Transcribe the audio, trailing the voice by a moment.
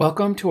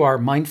Welcome to our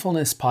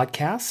mindfulness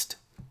podcast.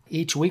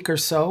 Each week or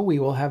so, we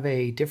will have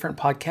a different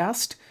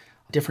podcast,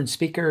 different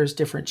speakers,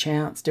 different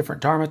chants,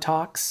 different Dharma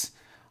talks.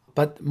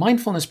 But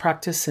mindfulness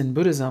practice in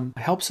Buddhism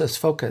helps us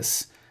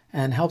focus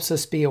and helps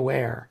us be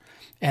aware.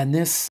 And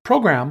this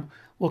program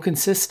will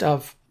consist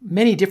of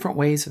many different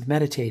ways of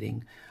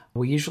meditating.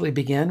 We usually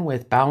begin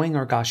with bowing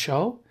or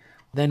gassho.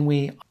 Then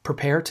we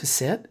prepare to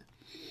sit,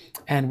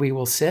 and we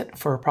will sit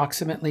for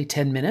approximately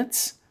 10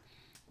 minutes.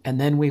 And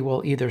then we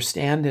will either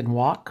stand and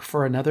walk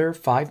for another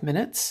 5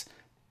 minutes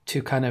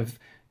to kind of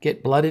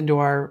get blood into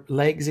our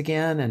legs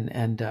again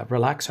and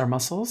relax our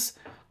muscles.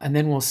 And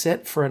then we'll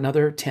sit for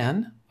another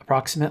 10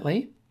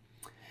 approximately.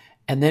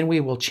 And then we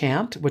will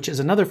chant, which is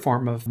another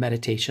form of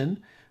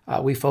meditation.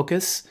 We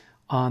focus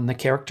on the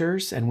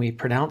characters and we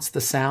pronounce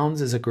the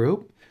sounds as a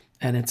group.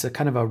 And it's a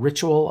kind of a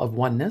ritual of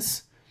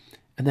oneness.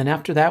 And then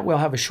after that, we'll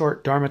have a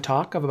short Dharma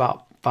talk of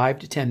about 5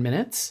 to 10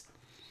 minutes.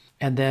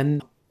 And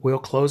then we'll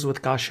close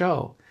with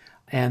gassho.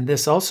 And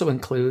this also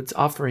includes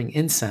offering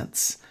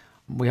incense.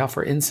 We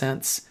offer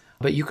incense,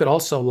 but you could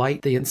also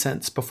light the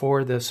incense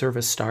before the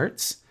service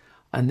starts.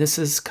 And this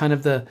is kind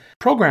of the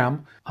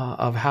program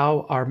of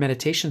how our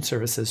meditation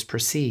services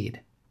proceed.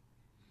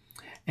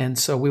 And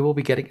so we will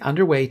be getting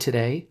underway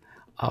today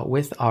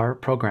with our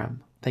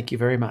program. Thank you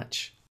very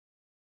much.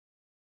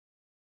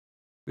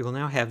 We will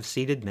now have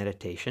seated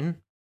meditation.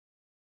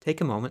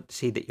 Take a moment to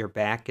see that your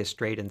back is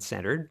straight and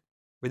centered,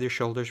 with your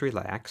shoulders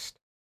relaxed.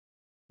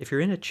 If you're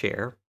in a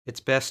chair, it's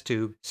best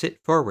to sit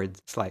forward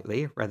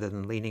slightly rather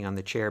than leaning on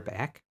the chair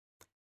back,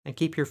 and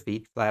keep your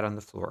feet flat on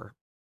the floor.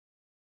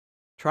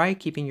 Try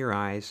keeping your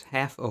eyes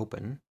half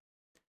open,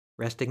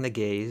 resting the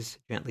gaze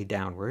gently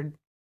downward,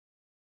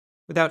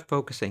 without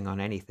focusing on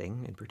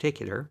anything in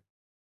particular.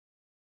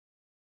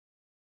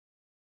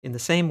 In the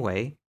same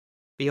way,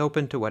 be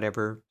open to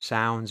whatever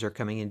sounds are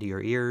coming into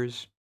your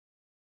ears,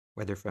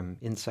 whether from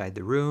inside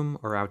the room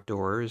or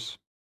outdoors.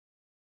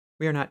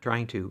 We are not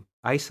trying to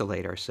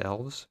isolate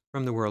ourselves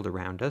from the world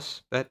around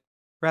us, but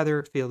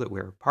rather feel that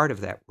we're part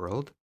of that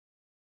world.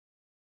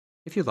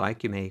 If you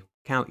like, you may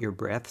count your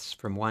breaths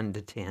from 1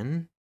 to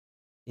 10.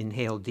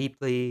 Inhale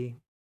deeply,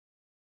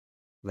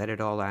 let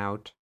it all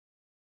out.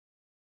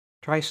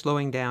 Try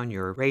slowing down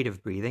your rate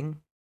of breathing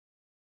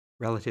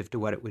relative to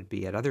what it would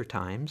be at other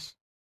times.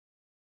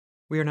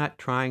 We are not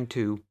trying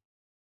to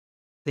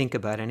think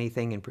about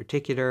anything in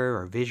particular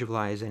or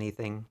visualize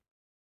anything.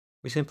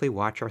 We simply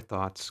watch our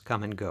thoughts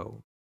come and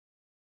go.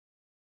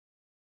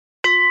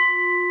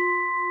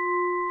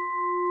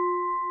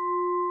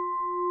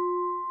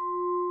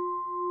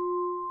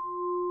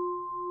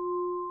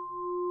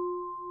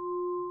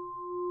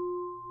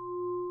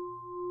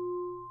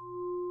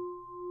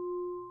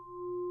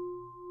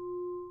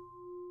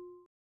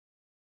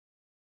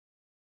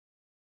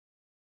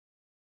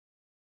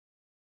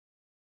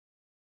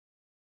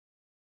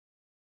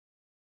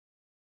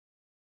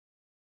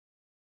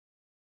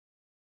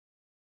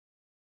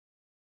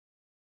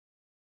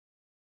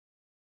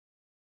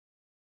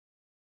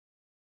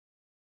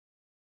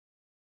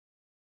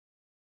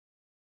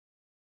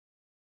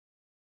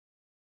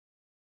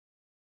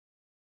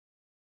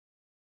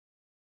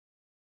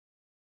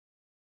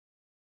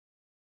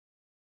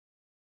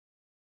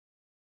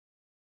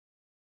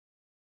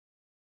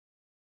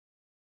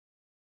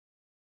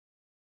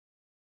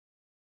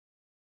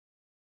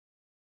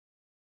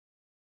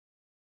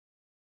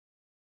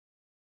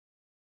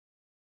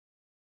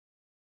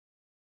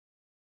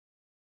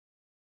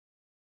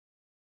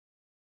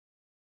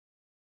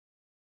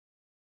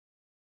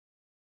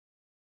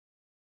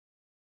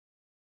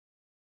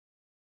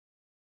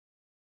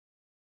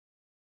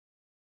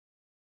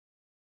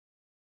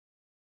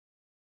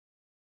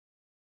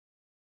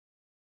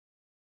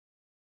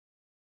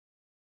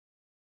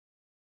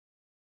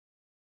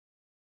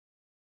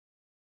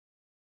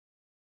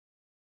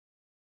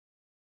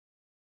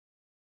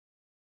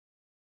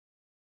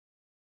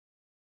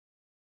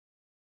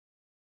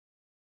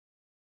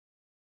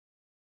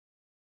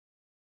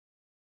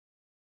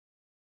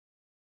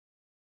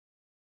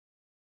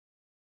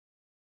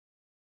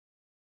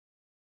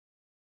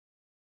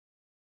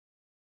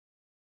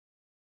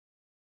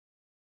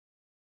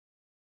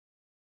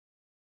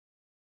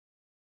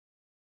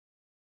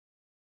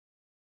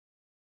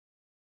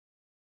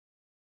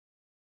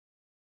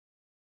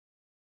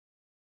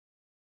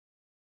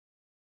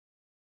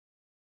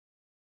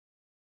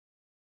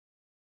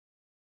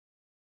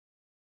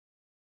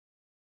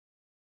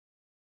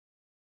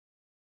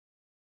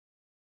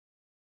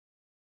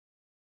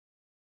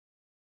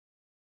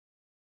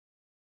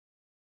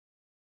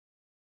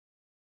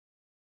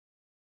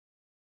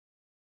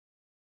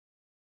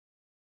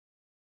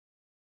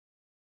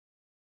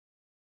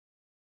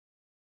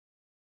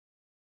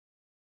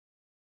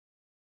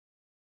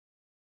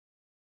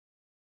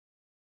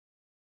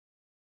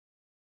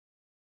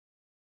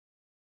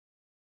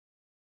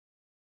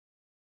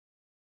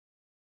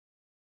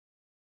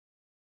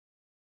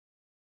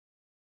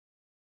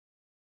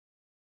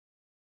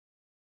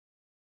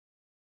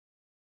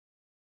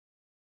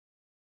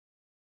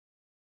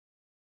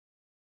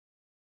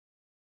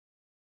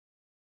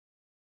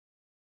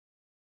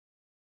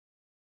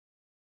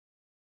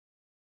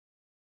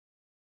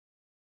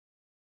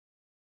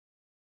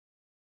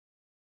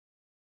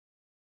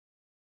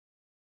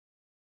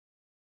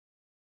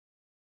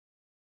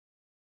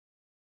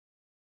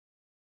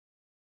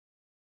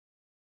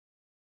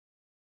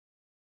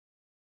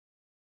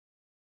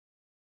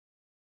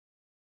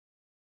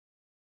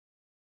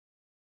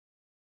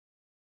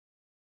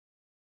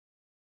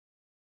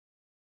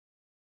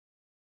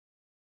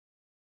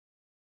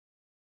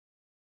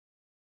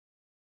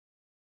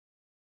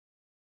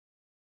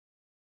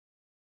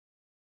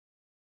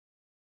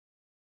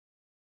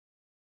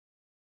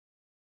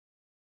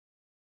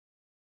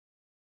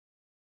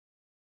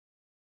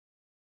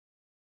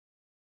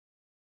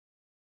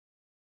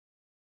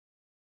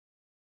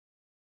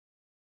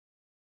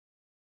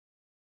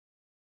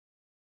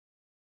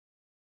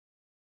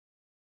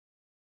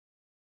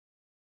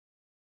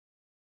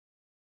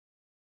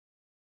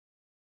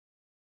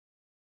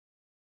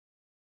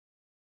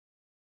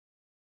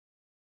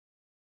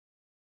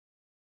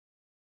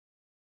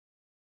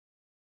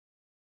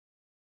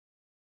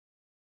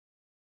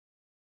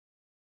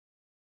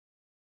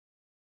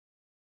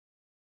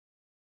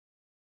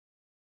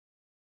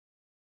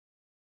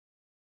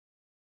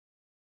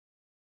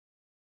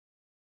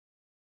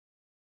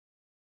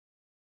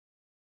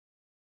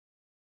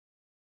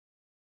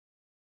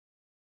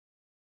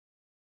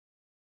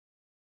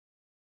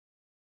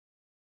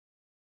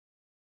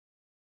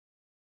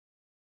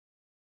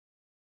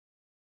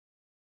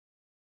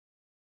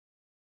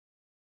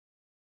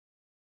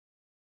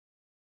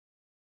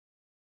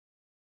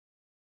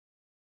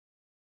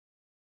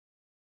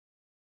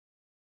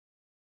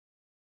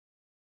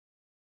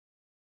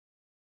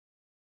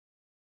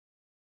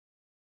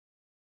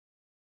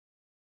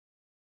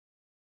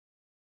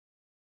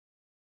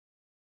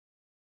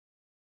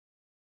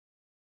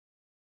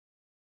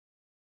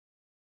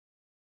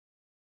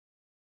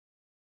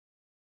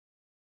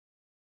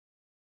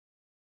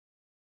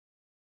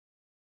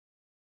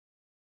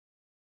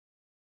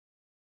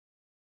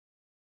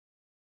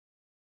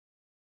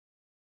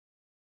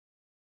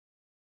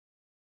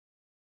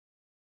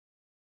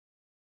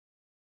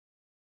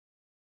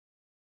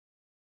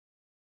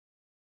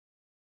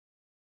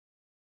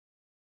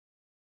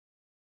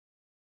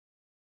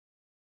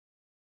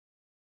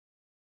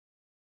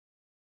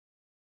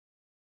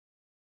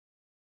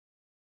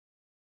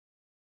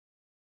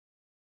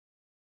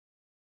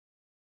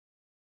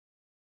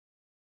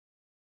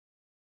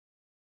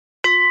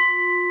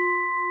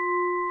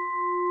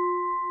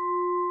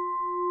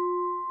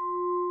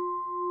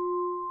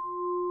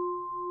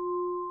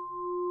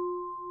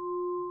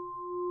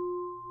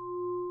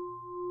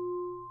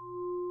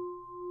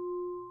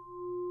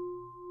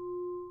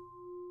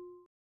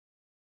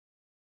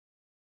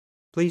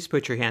 Please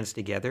put your hands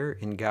together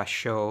in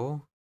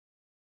Gassho.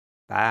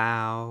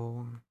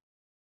 Bow.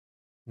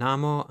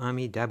 Namo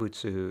Amida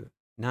Butsu.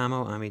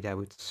 Namo Amida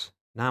Butsu.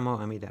 Namo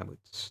Amida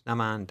Butsu.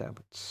 Namanda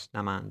Butsu.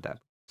 Namanda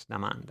Butsu.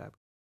 Namanda Butsu.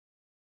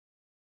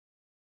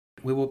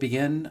 We will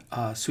begin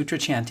sutra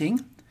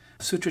chanting.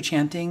 Sutra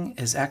chanting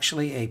is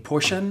actually a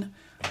portion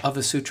of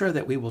a sutra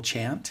that we will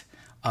chant.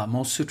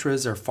 Most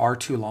sutras are far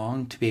too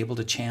long to be able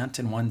to chant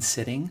in one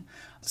sitting.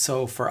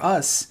 So for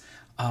us,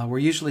 we're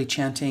usually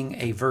chanting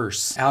a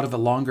verse out of a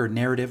longer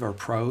narrative or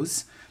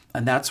prose.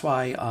 And that's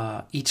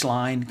why each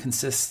line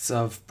consists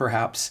of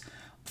perhaps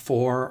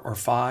 4 or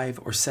 5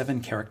 or 7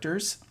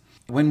 characters.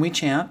 When we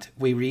chant,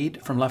 we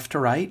read from left to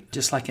right,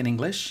 just like in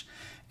English,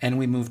 and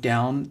we move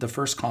down the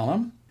first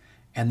column,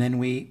 and then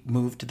we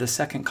move to the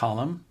second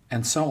column,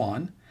 and so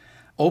on.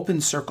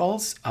 Open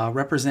circles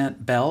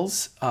represent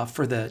bells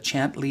for the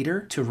chant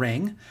leader to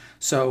ring.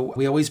 So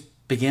we always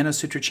begin a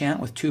sutra chant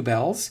with 2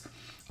 bells.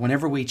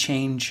 Whenever we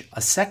change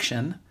a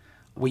section,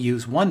 we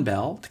use 1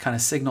 bell to kind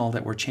of signal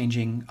that we're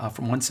changing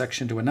from one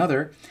section to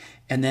another.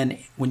 And then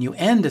when you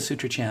end a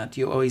sutra chant,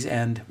 you always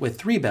end with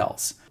 3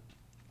 bells.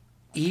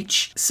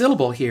 Each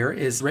syllable here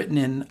is written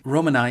in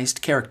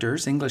Romanized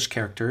characters, English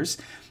characters,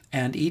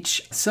 and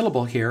each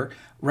syllable here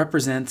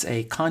represents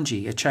a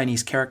kanji, a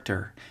Chinese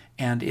character,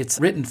 and it's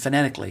written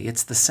phonetically.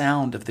 It's the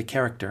sound of the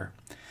character.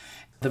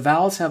 The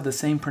vowels have the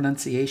same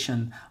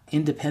pronunciation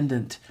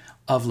independent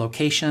of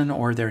location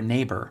or their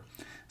neighbor.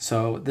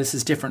 So this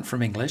is different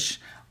from English.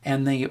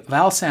 And the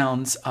vowel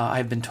sounds,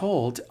 I've been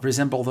told,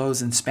 resemble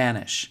those in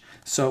Spanish.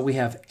 So we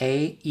have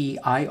A, E,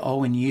 I,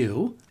 O, and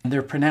U, and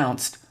they're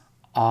pronounced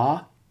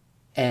A,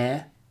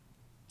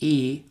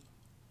 E,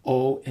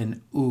 O,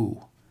 and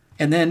U.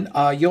 And then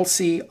you'll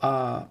see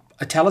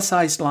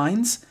italicized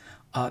lines.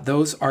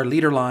 Those are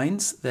leader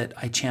lines that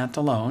I chant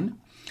alone.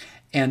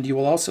 And you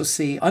will also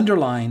see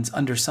underlines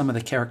under some of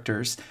the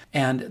characters.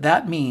 And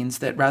that means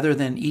that rather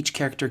than each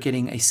character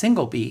getting a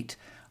single beat,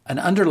 an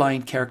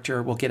underlined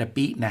character will get a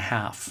beat and a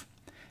half.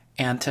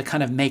 And to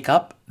kind of make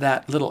up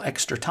that little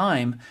extra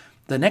time,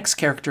 the next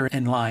character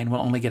in line will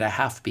only get a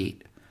half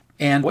beat.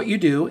 And what you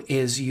do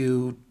is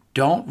you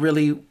don't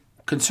really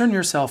concern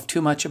yourself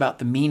too much about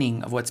the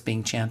meaning of what's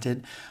being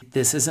chanted.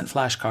 This isn't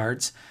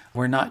flashcards.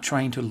 We're not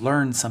trying to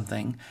learn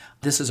something.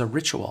 This is a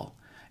ritual.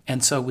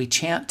 And so we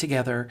chant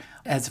together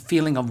as a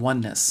feeling of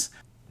oneness.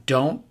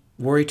 Don't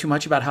worry too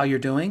much about how you're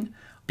doing.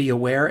 Be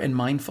aware and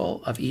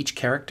mindful of each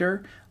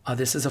character.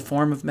 This is a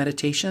form of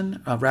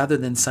meditation. Rather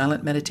than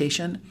silent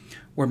meditation,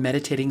 we're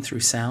meditating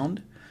through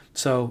sound.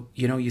 So,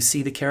 you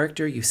see the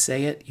character, you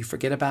say it, you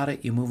forget about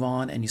it, you move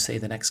on, and you say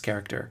the next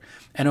character.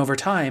 And over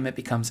time, it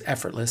becomes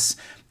effortless,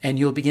 and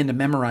you'll begin to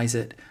memorize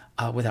it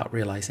without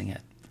realizing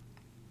it.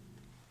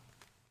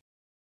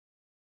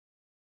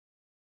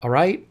 All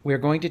right, we're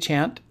going to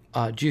chant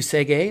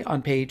Jusege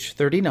on page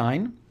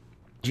 39.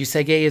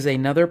 Jusege is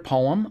another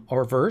poem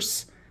or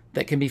verse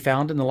that can be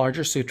found in the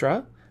larger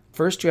sutra.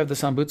 First, you have the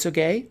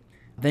Sambutsuge.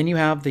 Then you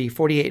have the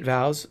 48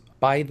 vows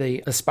by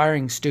the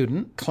aspiring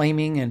student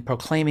claiming and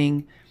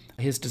proclaiming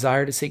his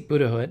desire to seek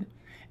Buddhahood.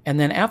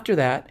 And then after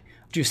that,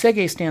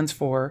 Jusege stands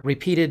for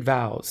repeated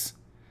vows.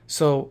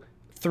 So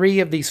 3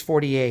 of these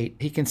 48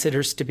 he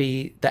considers to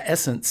be the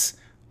essence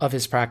of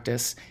his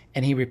practice,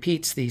 and he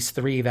repeats these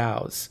 3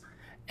 vows.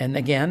 And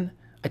again,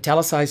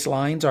 italicized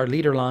lines are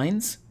leader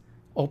lines,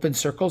 open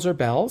circles are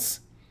bells,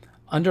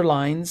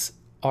 underlines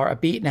are a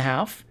beat and a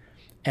half,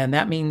 and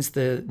that means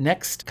the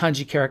next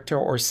kanji character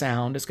or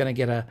sound is going to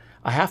get a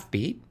half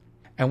beat.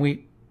 And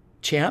we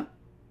chant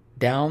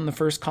down the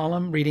first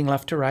column, reading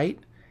left to right,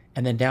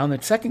 and then down the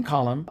second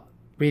column,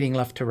 reading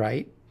left to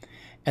right.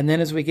 And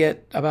then as we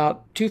get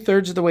about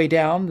 2/3 of the way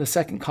down the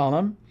second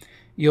column,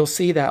 you'll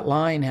see that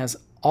line has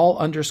all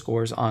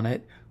underscores on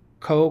it.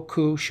 Ko,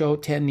 ku, sho,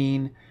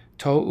 tenin,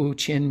 to, u,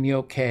 chin,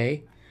 myo,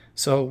 ke.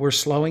 So we're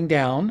slowing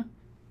down.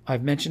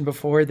 I've mentioned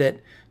before that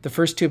the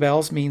first 2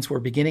 bells means we're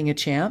beginning a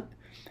chant,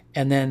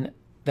 and then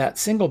that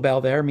single bell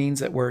there means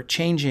that we're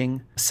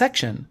changing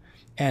section.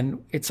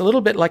 And it's a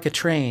little bit like a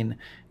train.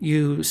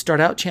 You start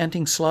out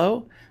chanting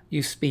slow,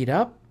 you speed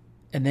up,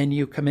 and then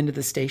you come into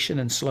the station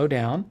and slow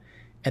down.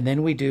 And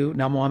then we do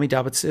Namo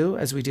Amida Butsu,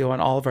 as we do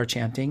on all of our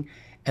chanting.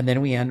 And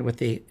then we end with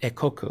the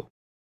Ekoku.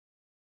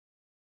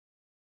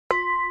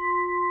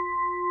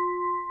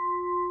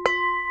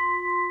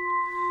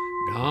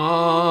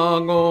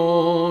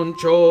 Dagon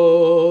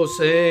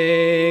Chosengan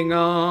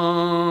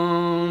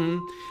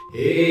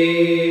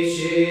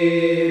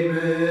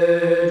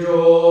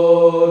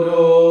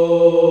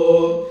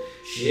Ishimujodo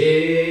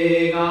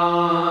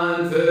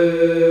Shigan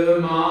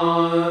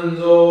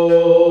Fumanzo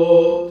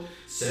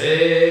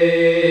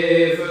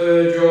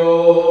Seifu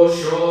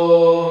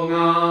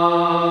Joshonga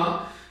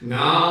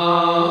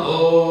Na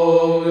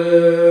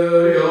Omuyoko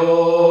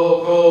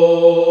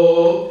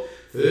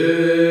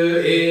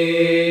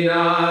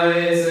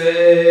Fuinai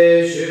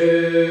Seishu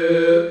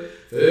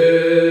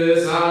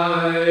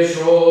Fusai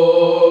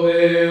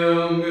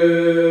Shobingu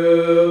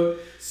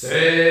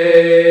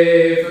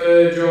Seifu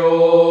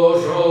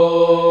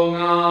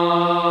Joshonga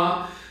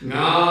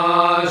Na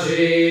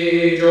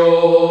Shi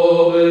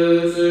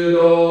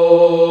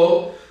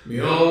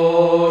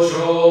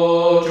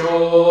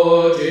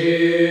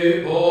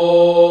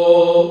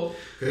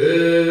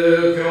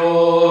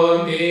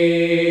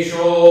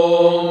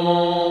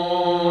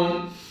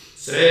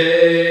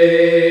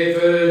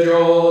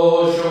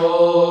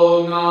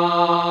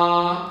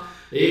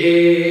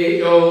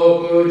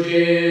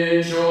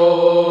Shujin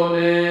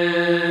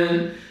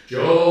Shonen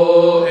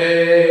Joe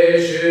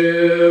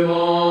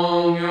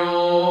Shumongyo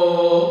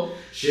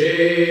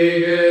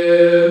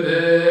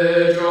Shigume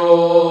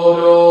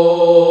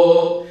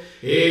Jodo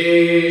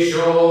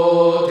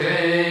Isho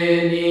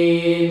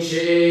Tenin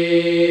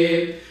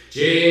Shi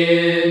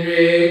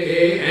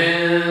Jinriki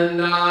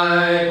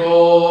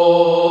Endaiko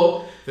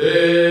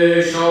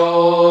Fusho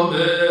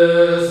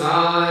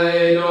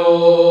Musaido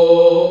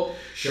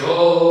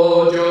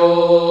Shoujo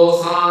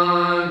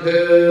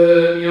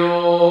Sankumyo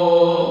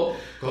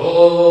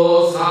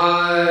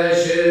Kosai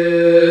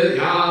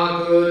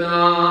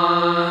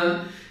Shuyakunan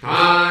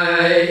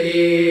Kai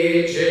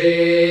Ichi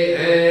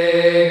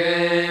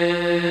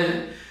Egen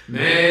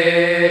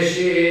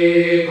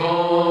Meshi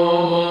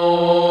Komo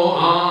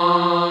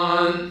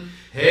An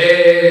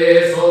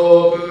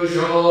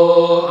Heisokusho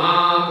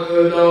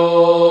Akudo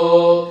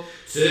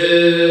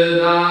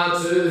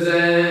Tsudatsu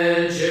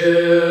Zen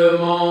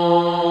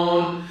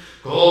Shumon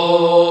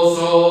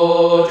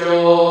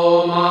Kosojo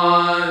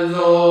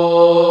Manzo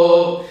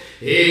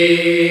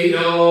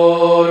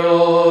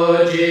Iyoro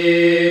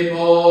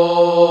Jipo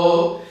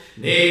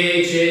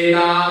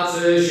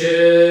Nichidatsu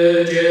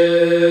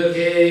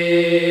Shujuki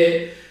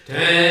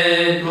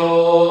Tenko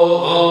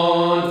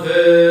On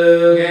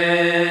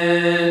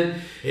Fugen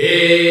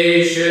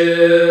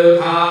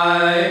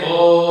Ishukai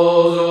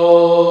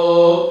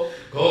Ozo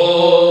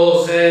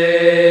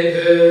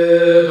Koseku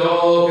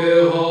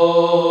Dokuho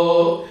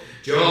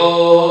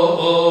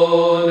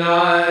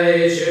Jonai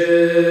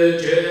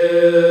Shuju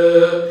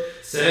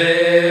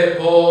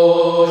Seppo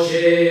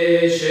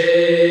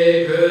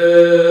Shishiku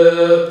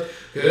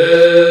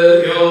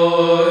Gyo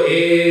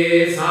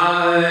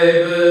Isai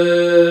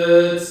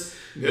Butsu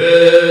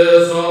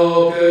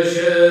Gusoku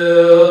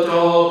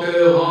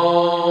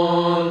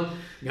Shutokuhon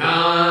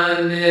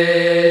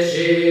Ganne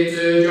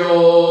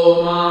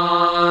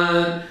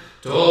Shitsujoman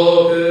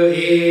Toku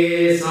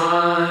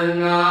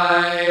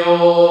Isangayo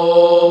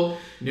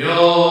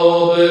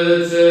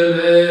Nyobutsu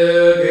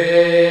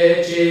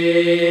Mugechi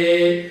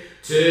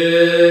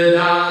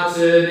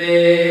Tsudatsu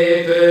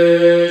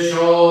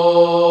Nifusho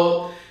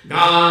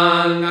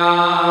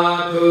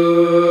Gangaku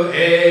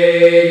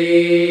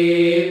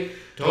Eri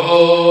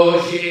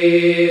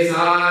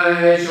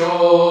Toshizai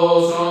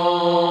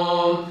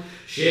Shoson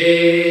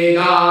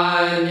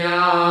Shiganya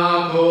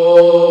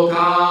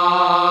Koka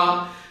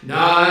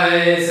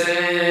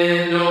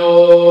Daisen no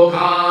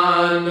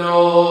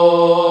Kano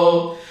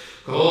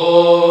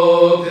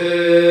Koku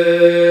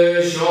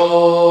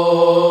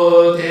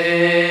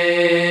Shotenni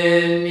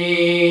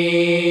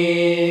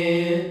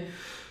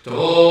To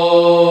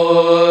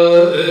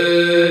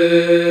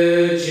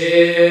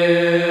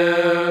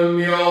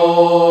Uchimyo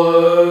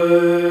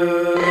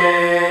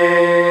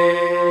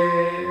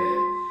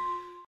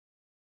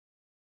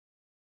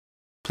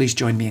Please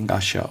join me in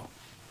Gasho.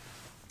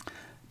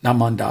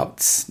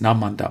 Namandats,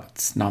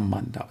 namandats,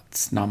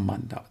 namandats,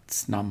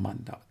 namandats,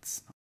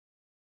 namandats.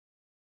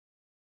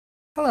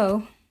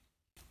 Hello,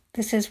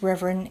 this is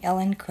Reverend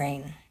Ellen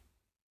Crane.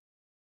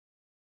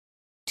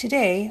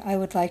 Today I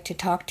would like to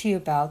talk to you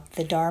about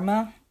the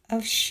Dharma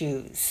of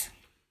shoes.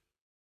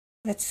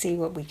 Let's see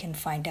what we can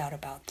find out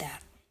about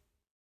that.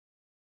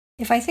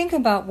 If I think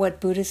about what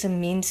Buddhism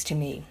means to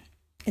me,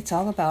 it's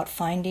all about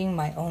finding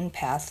my own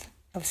path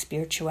of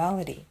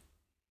spirituality.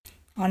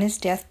 On his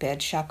deathbed,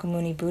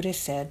 Shakyamuni Buddha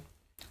said,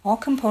 "All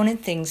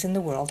component things in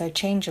the world are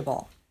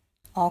changeable.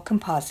 All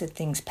composite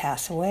things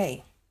pass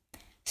away.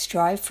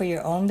 Strive for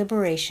your own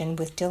liberation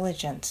with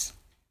diligence.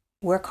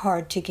 Work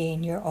hard to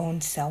gain your own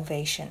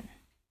salvation."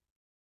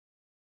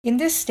 In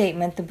this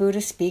statement, the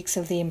Buddha speaks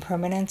of the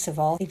impermanence of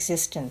all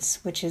existence,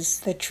 which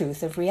is the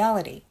truth of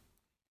reality,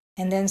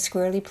 and then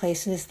squarely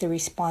places the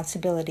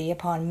responsibility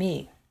upon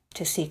me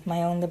to seek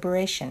my own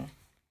liberation,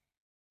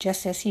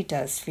 just as he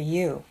does for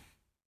you.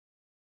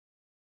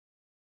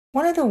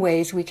 One of the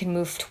ways we can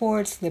move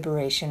towards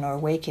liberation or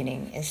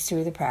awakening is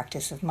through the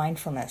practice of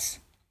mindfulness.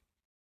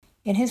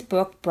 In his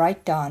book,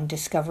 Bright Dawn,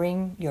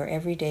 Discovering Your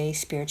Everyday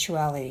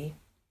Spirituality,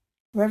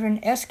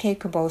 Reverend S.K.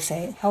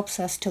 Kubose helps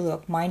us to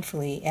look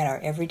mindfully at our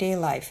everyday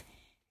life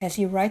as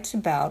he writes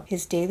about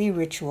his daily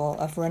ritual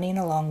of running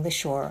along the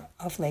shore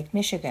of Lake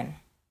Michigan.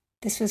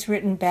 This was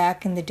written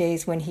back in the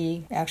days when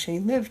he actually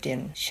lived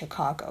in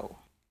Chicago.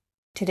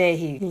 Today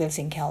he lives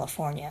in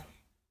California.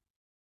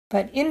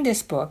 But in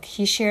this book,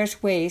 he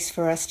shares ways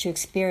for us to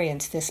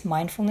experience this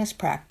mindfulness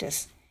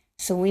practice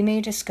so we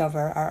may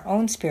discover our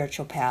own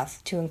spiritual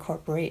path to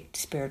incorporate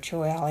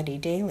spirituality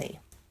daily.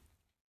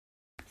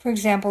 For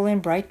example, in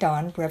Bright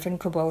Dawn,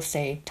 Reverend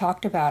Kubose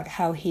talked about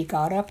how he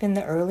got up in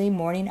the early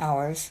morning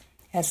hours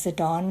as the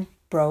dawn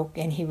broke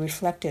and he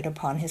reflected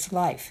upon his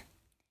life.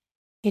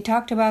 He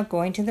talked about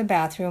going to the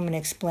bathroom and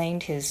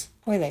explained his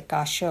toilet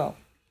gasho.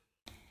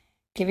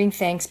 Giving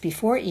thanks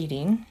before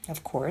eating,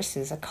 of course,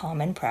 is a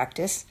common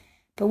practice,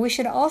 but we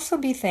should also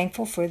be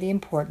thankful for the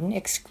important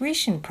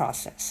excretion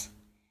process.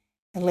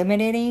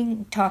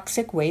 Eliminating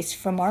toxic waste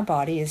from our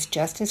body is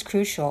just as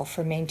crucial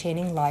for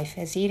maintaining life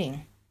as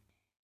eating.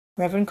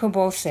 Reverend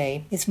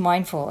Kubose is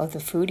mindful of the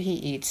food he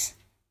eats,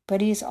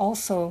 but he is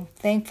also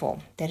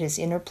thankful that his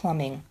inner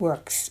plumbing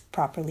works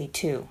properly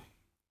too.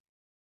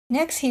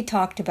 Next, he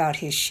talked about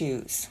his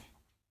shoes.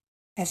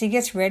 As he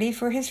gets ready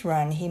for his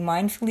run, he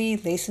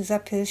mindfully laces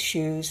up his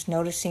shoes,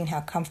 noticing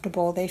how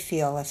comfortable they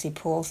feel as he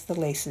pulls the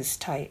laces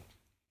tight.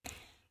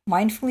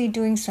 Mindfully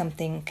doing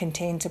something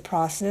contains a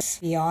process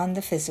beyond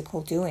the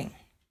physical doing.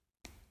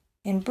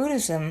 In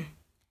Buddhism,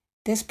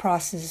 this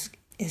process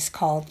is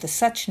called the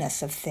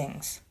suchness of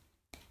things.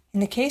 In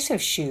the case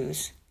of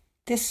shoes,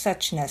 this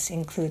suchness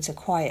includes a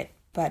quiet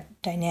but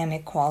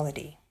dynamic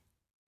quality.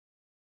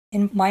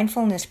 In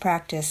mindfulness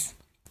practice,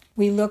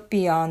 we look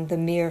beyond the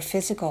mere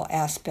physical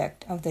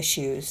aspect of the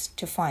shoes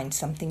to find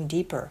something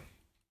deeper.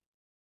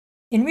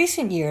 In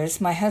recent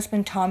years, my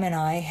husband Tom and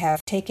I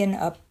have taken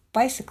up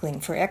bicycling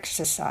for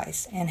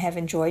exercise and have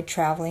enjoyed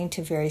traveling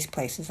to various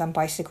places on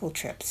bicycle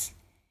trips.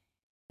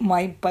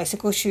 My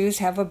bicycle shoes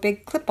have a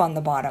big clip on the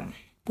bottom,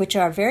 which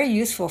are very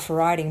useful for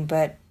riding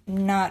but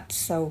not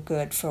so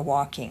good for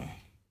walking.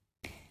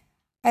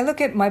 I look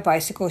at my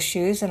bicycle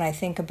shoes and I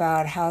think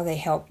about how they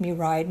help me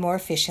ride more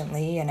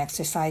efficiently and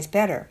exercise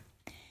better.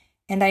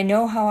 And I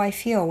know how I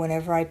feel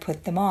whenever I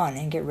put them on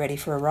and get ready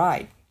for a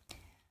ride.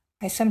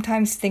 I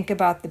sometimes think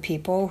about the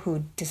people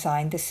who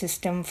designed the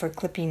system for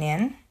clipping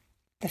in,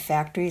 the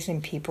factories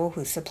and people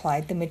who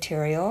supplied the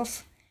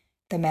materials,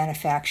 the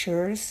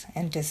manufacturers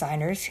and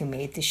designers who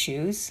made the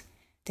shoes,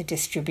 the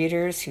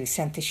distributors who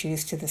sent the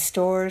shoes to the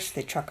stores,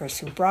 the truckers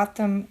who brought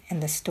them,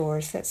 and the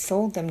stores that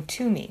sold them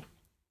to me.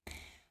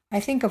 I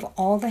think of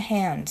all the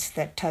hands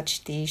that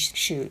touched these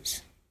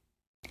shoes.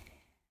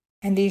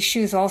 And these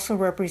shoes also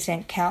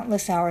represent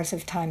countless hours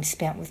of time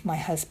spent with my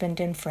husband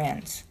and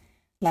friends,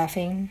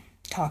 laughing,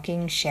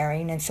 talking,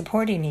 sharing, and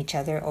supporting each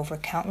other over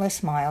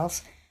countless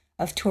miles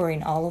of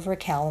touring all over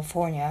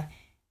California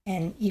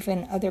and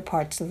even other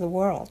parts of the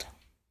world.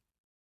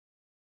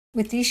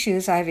 With these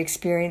shoes, I have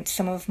experienced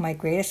some of my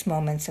greatest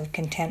moments of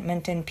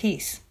contentment and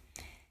peace,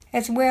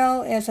 as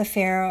well as a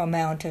fair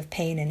amount of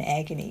pain and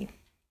agony.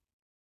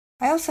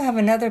 I also have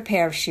another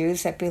pair of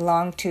shoes that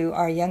belong to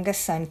our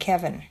youngest son,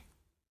 Kevin.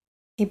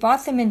 He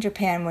bought them in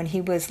Japan when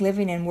he was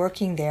living and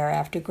working there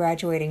after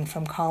graduating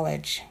from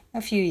college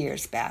a few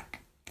years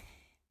back.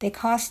 They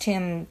cost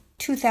him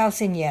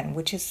 2,000 yen,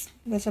 which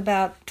was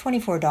about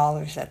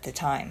 $24 at the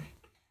time.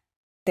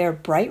 They're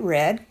bright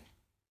red,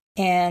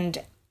 and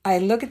I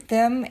look at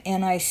them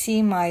and I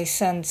see my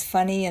son's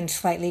funny and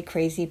slightly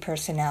crazy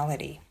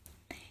personality.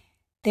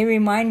 They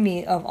remind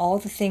me of all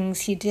the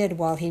things he did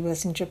while he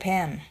was in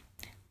Japan,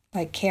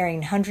 like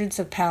carrying hundreds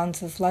of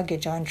pounds of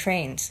luggage on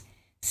trains,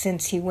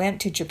 since he went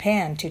to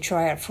Japan to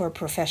try out for a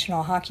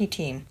professional hockey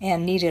team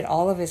and needed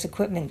all of his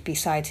equipment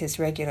besides his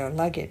regular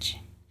luggage.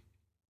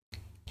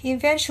 He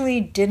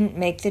eventually didn't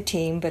make the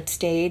team but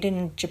stayed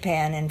in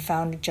Japan and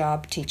found a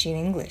job teaching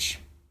English.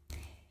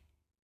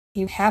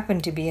 He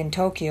happened to be in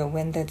Tokyo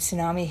when the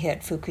tsunami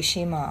hit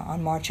Fukushima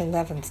on March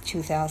 11,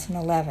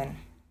 2011.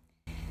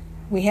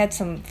 We had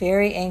some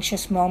very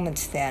anxious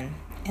moments then,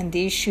 and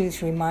these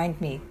shoes remind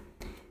me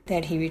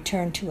that he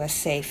returned to us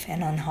safe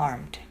and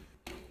unharmed.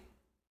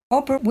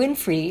 Oprah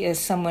Winfrey is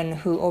someone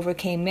who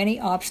overcame many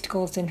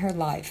obstacles in her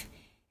life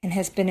and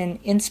has been an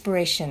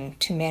inspiration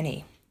to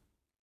many.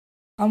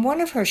 On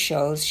one of her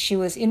shows, she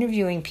was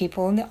interviewing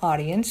people in the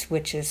audience,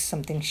 which is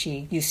something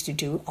she used to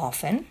do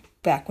often,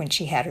 back when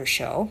she had her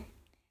show,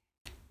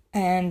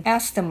 and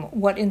asked them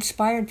what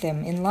inspired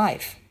them in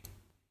life.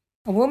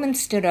 A woman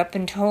stood up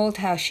and told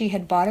how she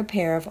had bought a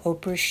pair of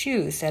Oprah's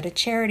shoes at a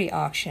charity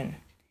auction.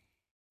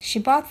 She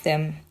bought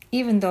them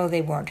even though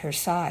they weren't her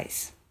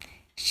size.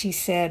 She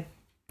said,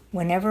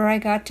 "Whenever I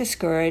got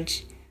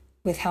discouraged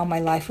with how my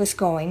life was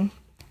going,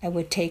 I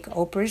would take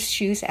Oprah's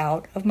shoes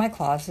out of my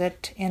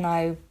closet and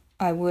I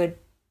would.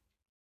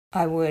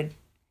 The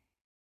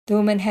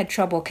woman had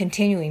trouble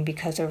continuing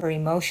because of her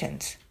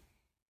emotions.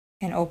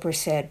 And Oprah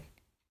said,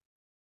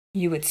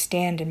 "You would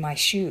stand in my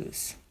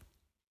shoes."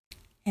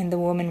 And the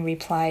woman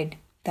replied,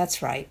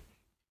 "That's right.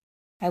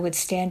 I would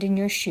stand in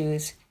your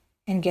shoes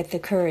and get the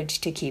courage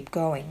to keep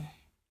going."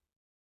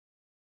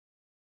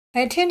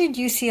 I attended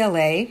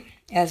UCLA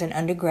as an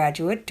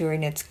undergraduate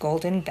during its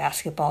golden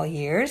basketball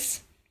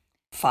years,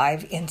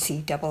 5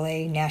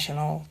 NCAA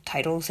national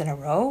titles in a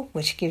row,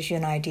 which gives you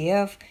an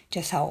idea of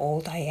just how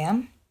old I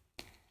am.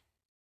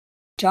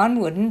 John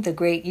Wooden, the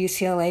great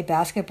UCLA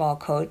basketball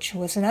coach,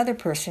 was another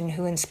person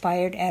who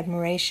inspired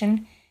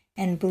admiration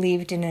and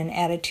believed in an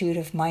attitude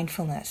of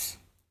mindfulness.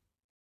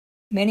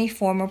 Many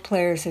former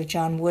players of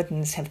John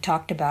Wooden's have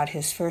talked about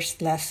his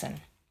first lesson,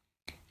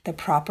 the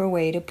proper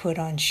way to put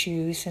on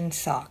shoes and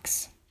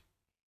socks.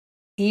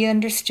 He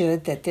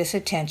understood that this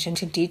attention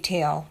to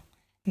detail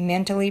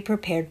mentally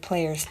prepared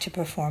players to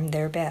perform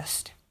their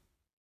best.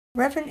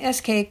 Reverend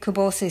S.K.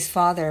 Kubose's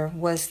father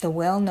was the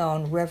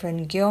well-known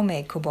Reverend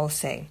Gyomei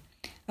Kubose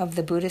of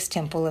the Buddhist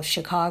Temple of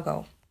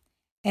Chicago,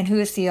 and who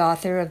is the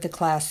author of the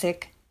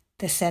classic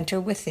The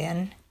Center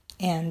Within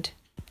and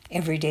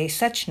Everyday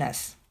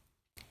Suchness.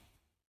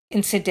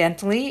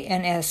 Incidentally,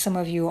 and as some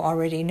of you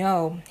already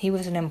know, he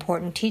was an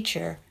important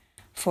teacher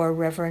for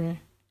Reverend,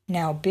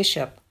 now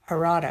Bishop,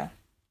 Harada.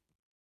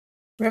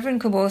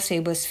 Reverend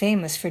Kubose was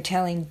famous for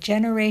telling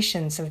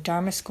generations of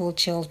Dharma school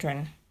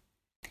children,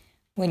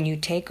 "When you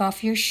take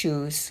off your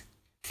shoes,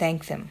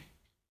 thank them.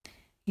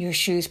 Your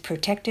shoes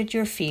protected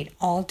your feet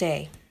all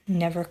day,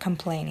 never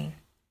complaining."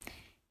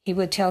 He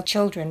would tell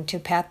children to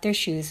pat their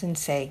shoes and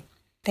say,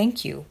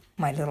 "Thank you,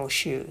 my little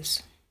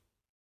shoes."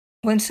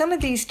 When some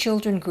of these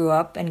children grew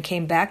up and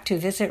came back to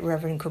visit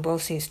Reverend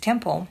Kubose's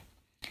temple,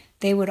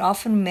 they would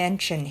often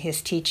mention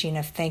his teaching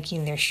of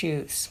thanking their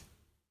shoes.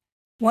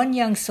 One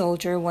young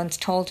soldier once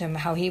told him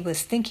how he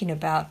was thinking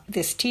about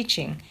this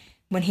teaching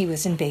when he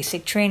was in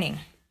basic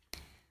training.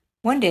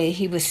 One day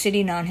he was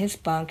sitting on his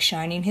bunk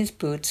shining his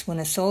boots when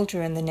a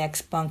soldier in the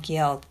next bunk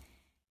yelled,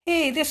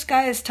 "Hey, this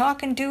guy is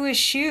talking to his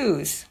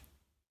shoes."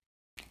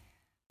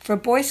 For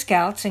Boy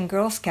Scouts and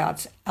Girl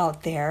Scouts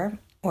out there,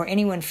 or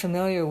anyone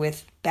familiar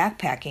with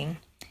backpacking,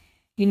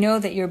 you know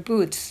that your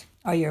boots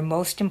are your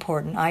most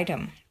important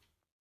item.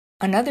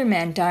 Another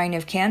man dying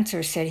of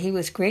cancer said he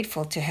was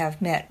grateful to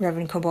have met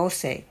Reverend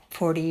Kubose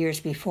 40 years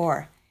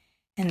before,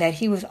 and that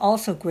he was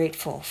also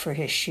grateful for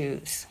his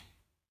shoes.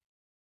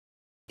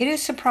 It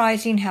is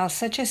surprising how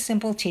such a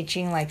simple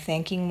teaching like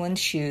thanking one's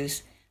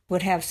shoes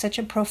would have such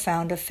a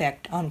profound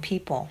effect on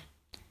people.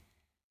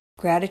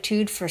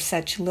 Gratitude for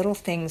such little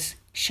things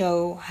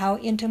show how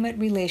intimate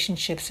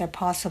relationships are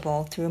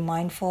possible through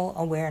mindful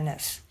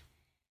awareness.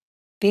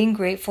 Being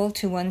grateful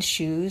to one's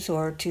shoes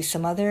or to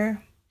some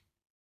other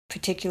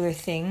particular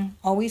thing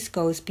always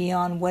goes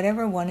beyond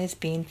whatever one is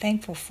being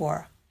thankful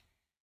for.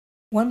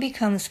 One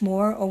becomes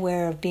more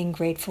aware of being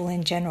grateful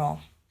in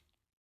general.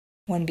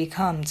 One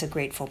becomes a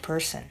grateful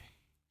person.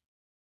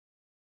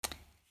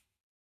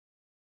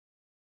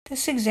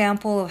 This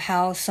example of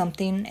how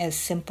something as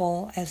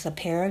simple as a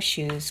pair of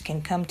shoes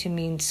can come to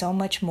mean so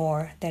much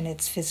more than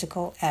its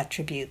physical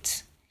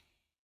attributes.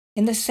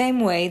 In the same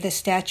way, the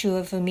statue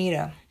of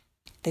Amida,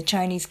 the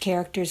Chinese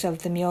characters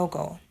of the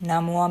Myogo,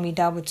 Namu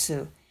Amida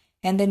Butsu,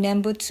 and the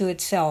Nembutsu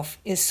itself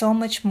is so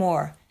much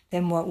more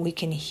than what we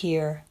can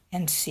hear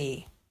and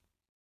see.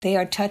 They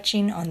are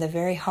touching on the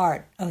very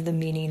heart of the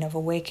meaning of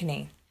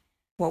awakening,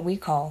 what we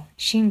call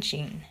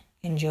Shinjin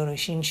in Jodo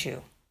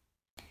Shinshu.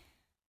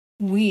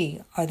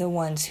 We are the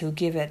ones who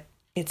give it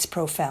its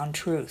profound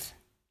truth.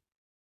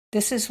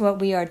 This is what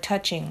we are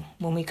touching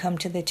when we come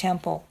to the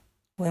temple,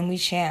 when we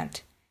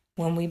chant,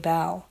 when we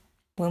bow,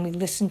 when we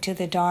listen to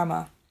the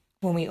Dharma,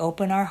 when we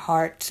open our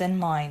hearts and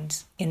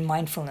minds in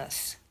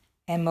mindfulness,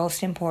 and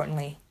most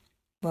importantly,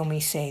 when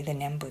we say the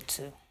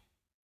Nembutsu.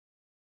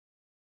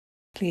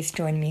 Please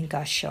join me in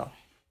Gassho.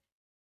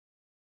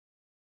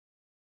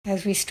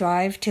 As we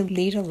strive to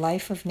lead a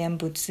life of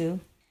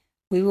Nembutsu,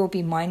 we will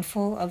be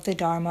mindful of the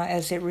Dharma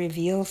as it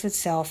reveals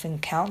itself in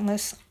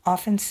countless,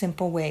 often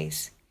simple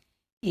ways,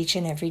 each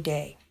and every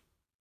day.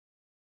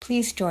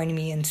 Please join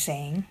me in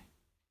saying,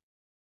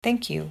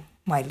 "Thank you,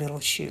 my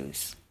little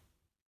shoes."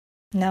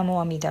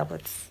 Namo Amida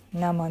Butsu,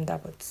 Namanda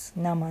Butsu,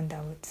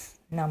 Namanda Butsu,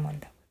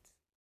 Namanda Butsu.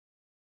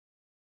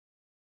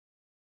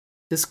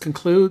 This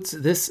concludes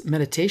this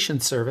meditation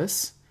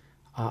service.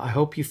 I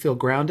hope you feel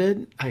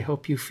grounded. I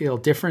hope you feel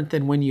different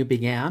than when you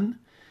began.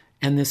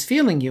 And this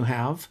feeling you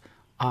have,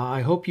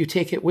 I hope you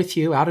take it with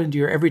you out into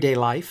your everyday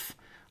life.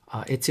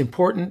 It's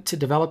important to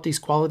develop these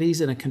qualities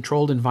in a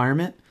controlled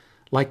environment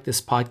like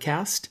this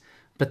podcast,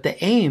 but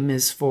the aim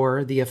is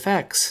for the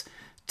effects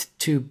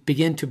to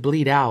begin to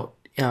bleed out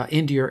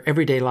into your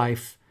everyday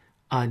life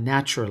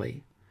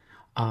naturally.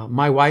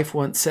 My wife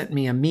once sent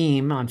me a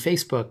meme on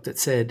Facebook that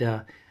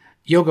said,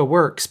 yoga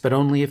works, but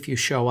only if you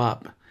show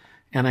up.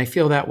 And I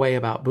feel that way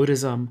about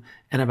Buddhism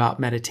and about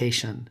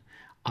meditation.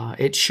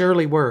 It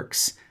surely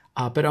works,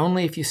 but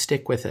only if you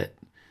stick with it.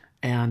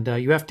 And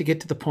you have to get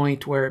to the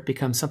point where it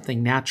becomes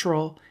something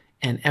natural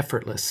and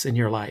effortless in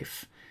your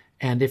life.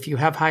 And if you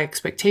have high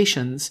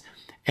expectations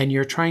and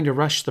you're trying to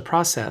rush the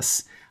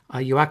process,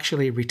 you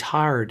actually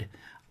retard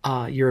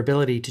your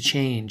ability to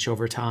change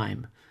over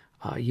time.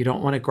 You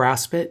don't want to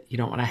grasp it. You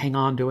don't want to hang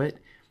on to it.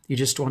 You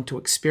just want to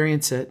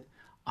experience it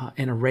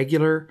in a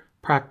regular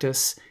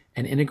practice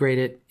and integrate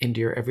it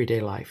into your everyday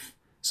life.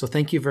 So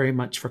thank you very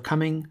much for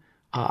coming.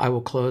 I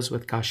will close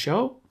with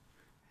Gassho.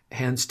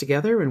 Hands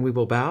together and we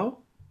will bow.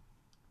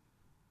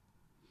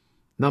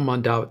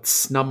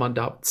 Namandavats,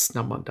 namandavats,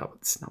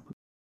 namandavats, namandavats.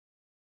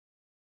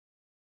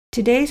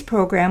 Today's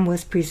program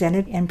was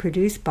presented and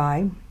produced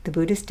by the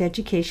Buddhist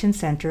Education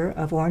Center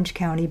of Orange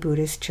County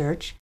Buddhist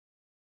Church.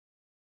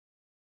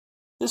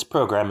 This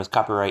program is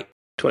copyright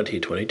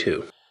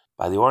 2022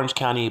 by the Orange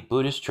County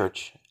Buddhist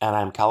Church,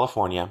 Anaheim,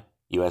 California,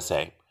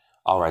 USA.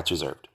 All rights reserved.